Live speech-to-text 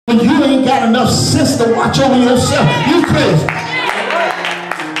You ain't got enough sense to watch over yourself. You crazy.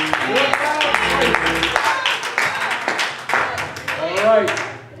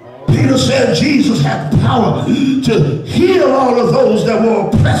 Peter said Jesus had power to heal all of those that were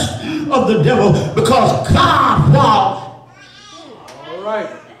oppressed of the devil because God was. All right.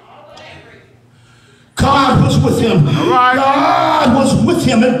 God was with him. Right. God was with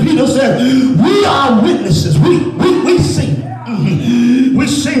him. And Peter said, we are witnesses. We seen it. We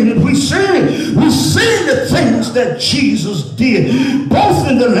seen it. We seen it. We seen the things that Jesus did, both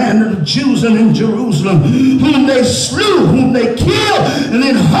in the land of the Jews and in Jerusalem, whom they slew, whom they killed, and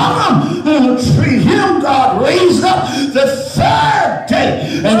then hung on a tree. Him God raised up the third day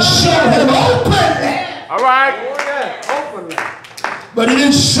and showed him openly. All right. Openly. But he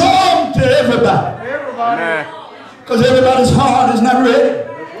didn't show him to everybody. Because everybody's heart is not ready.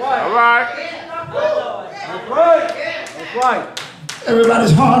 That's right. All right. That's right. That's right.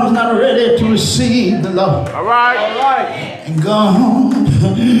 Everybody's heart is not ready to receive the Lord. All right. All right. And God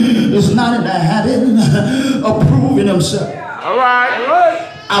is not in the habit of proving himself. All right. All right.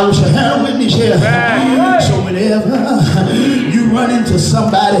 I wish I had a witness here. So whenever you run into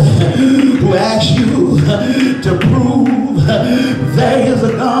somebody who asks you to prove there is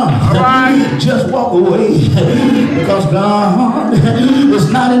a God, just walk away, because God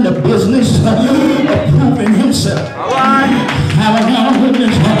is not in the business of proving himself. Have a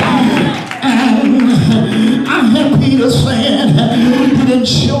witness. And I hear Peter saying he didn't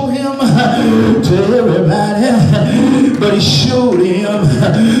show him to everybody, but he showed him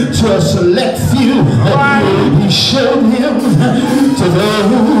to a select few. He showed him to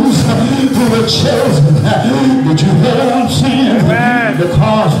those who were chosen. Did you hear what I'm saying?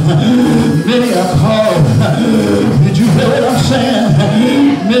 Because many are called. Did you hear what I'm saying?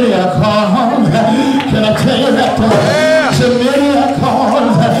 Many are called. Can I tell you that? So many are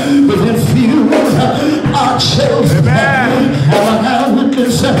called, but then few are chosen. Have a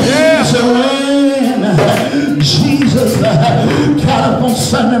witness. So when Jesus got up on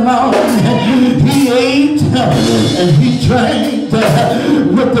Sunday morning, he ate and he drank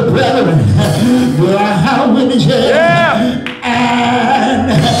with the brethren. Will I have a witness?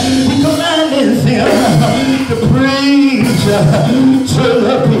 And he commanded them to preach to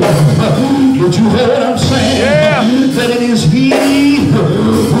the people. Did you hear what I'm saying? That it is he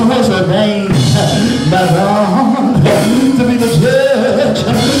who was ordained by God to be the judge of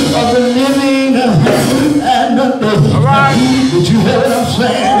the living and the dead. Did you hear what I'm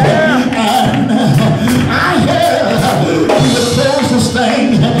saying? And I heard the closest thing.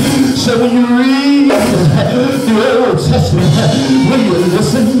 So when you read the Old Testament, when you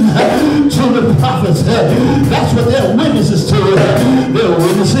listen to the prophets, that's what they're witnesses to. They're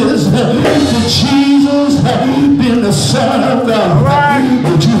witnesses to Jesus being the Son of God.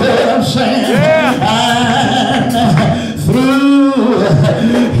 Did you hear what I'm saying? And through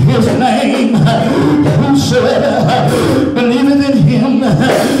his name, whosoever believeth in him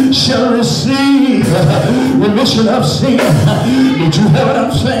shall receive remission of sin. Did you hear what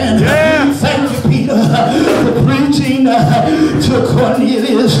I'm saying? Thank you, Peter, for preaching to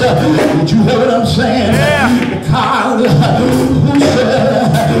Cornelius. Did you hear what I'm saying? Because whosoever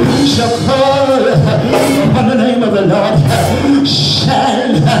shall call upon the name of the Lord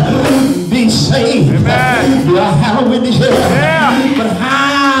shall be saved. Do I have a witness here? But how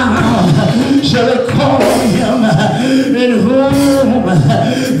shall they call on him in whom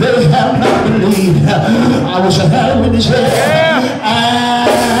they have not believed? I wish I had a witness here.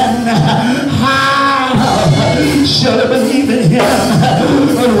 And how shall they believe in him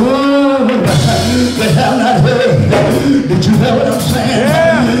in whom they have not heard? Did you hear what I'm saying?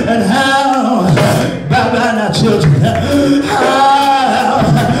 And how, bye-bye now children, how,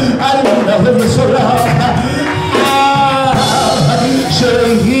 I don't know if it's so long, shall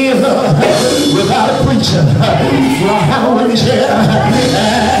they hear without a preacher? Well, how will he share?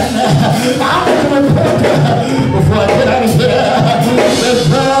 And I'm going to report before I get out of here that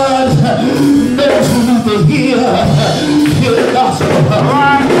God knows who need to hear the gospel. You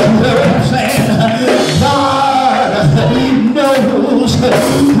know what I'm saying? God knows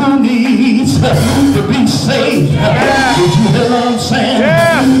who needs to be saved. Did you hear what I'm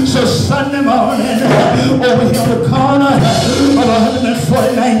saying? So Sunday morning, over here on the corner of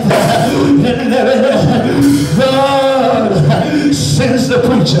 149th and 11th, God sends the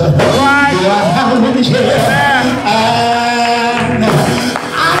preacher. Do I have a witness here? And I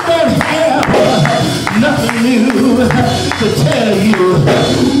don't have nothing new to tell you.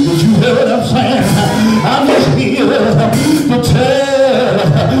 Did you hear what I'm saying? I'm just here to tell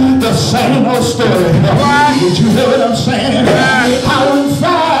the same old story. Did you hear what I'm saying? How in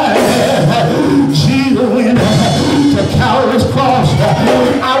 5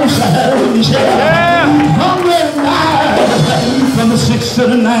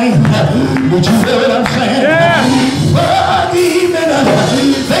 Did you hear what I'm saying? Yeah. One evening,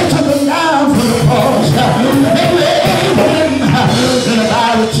 they took him down from the cross. They laid him in a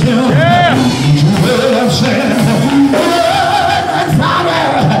Bible tomb. Yeah. Did you hear what I'm saying? My Father,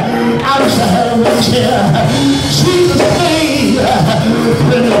 I wish I had a witness here. Jesus stayed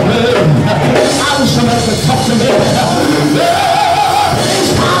in the grave. I wish somebody could talk to me.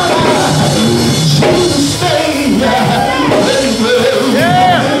 His Father, Jesus stayed in the grave.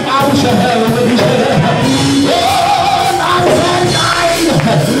 Yeah. I wish I had a witness here. Oh, my died.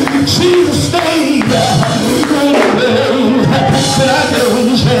 Jesus stayed in the grave. Can I get a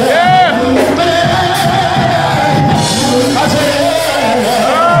witness here? Yeah. I said,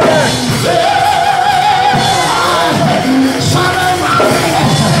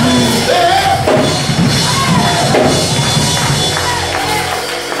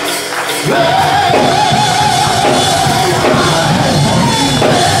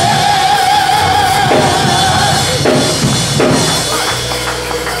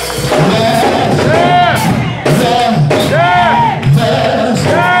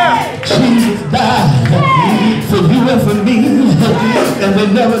 and they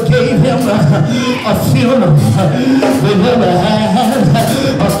never gave him a funeral. They never had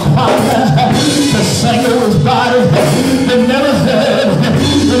a choir to sing over his body. They never heard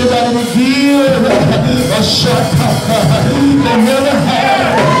anybody to give a short talk. They never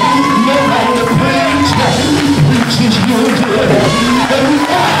had nobody to preach his usual. They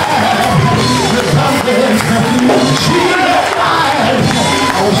had the confidence. She died.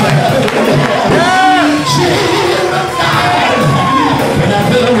 I was like, she died. And I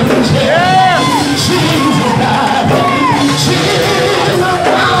feel what he said. Yeah. Jesus died. Jesus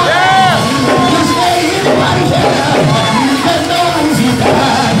died. Yeah. Is there anybody here that knows he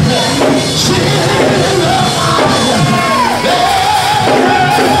died? Jesus died.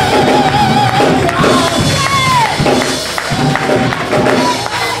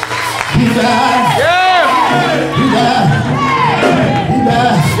 He died. Yeah. He died. He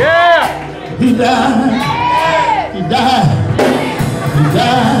died. Yeah. He died. He died. He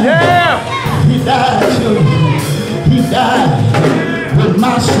died. Yeah. He died too. He died with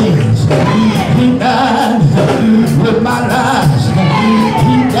my sins. He died with my lies.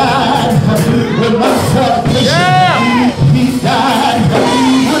 He died with my fornication. Yeah. He died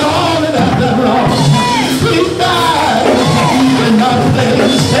with all that I've done wrong. He died with my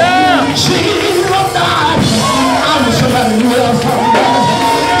things. Yeah. Jesus died. I wish somebody knew what I was talking about.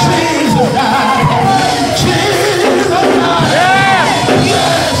 Jesus died. Jesus died. Yeah.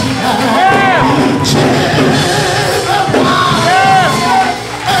 Yes, he died. Yeah. Jesus died. Yeah.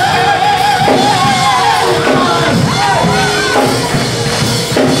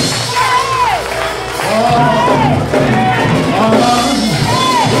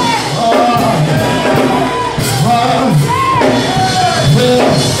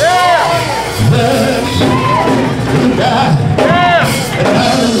 Well,